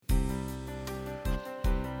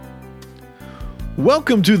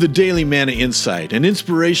Welcome to the Daily Manna Insight, an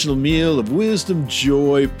inspirational meal of wisdom,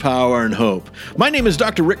 joy, power, and hope. My name is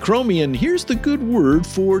Dr. Rick Cromie, and here's the good word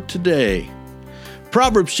for today.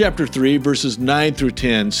 Proverbs chapter 3, verses 9 through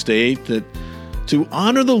 10 state that to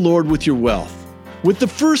honor the Lord with your wealth, with the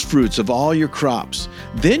first fruits of all your crops.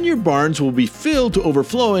 Then your barns will be filled to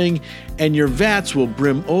overflowing, and your vats will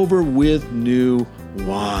brim over with new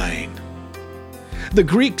wine. The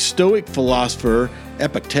Greek Stoic philosopher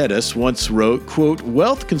Epictetus once wrote, quote,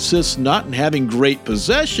 "Wealth consists not in having great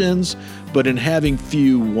possessions, but in having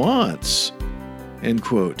few wants." End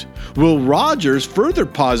quote. Will Rogers further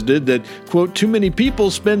posited that, quote, "Too many people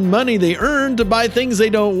spend money they earn to buy things they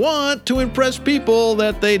don't want to impress people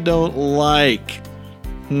that they don't like."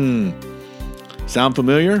 Sound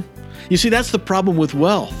familiar? You see, that's the problem with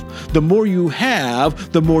wealth. The more you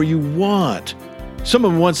have, the more you want.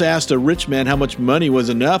 Someone once asked a rich man how much money was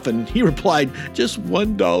enough, and he replied, "Just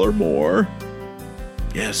 $1 more."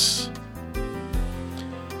 Yes.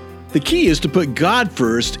 The key is to put God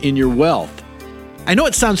first in your wealth. I know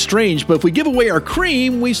it sounds strange, but if we give away our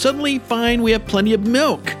cream, we suddenly find we have plenty of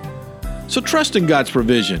milk. So trust in God's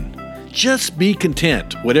provision. Just be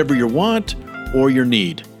content, whatever your want or your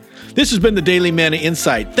need. This has been the Daily Manna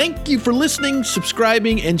Insight. Thank you for listening,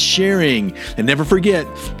 subscribing, and sharing. And never forget,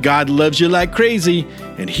 God loves you like crazy,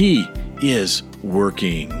 and He is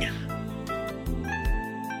working.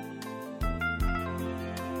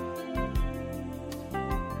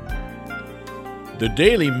 The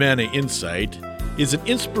Daily Manna Insight is an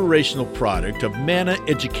inspirational product of Manna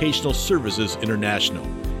Educational Services International.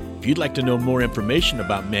 If you'd like to know more information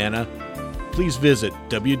about Manna, please visit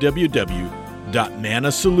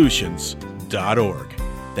www.mannasolutions.org.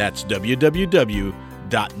 That's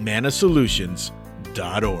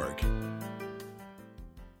www.mannasolutions.org.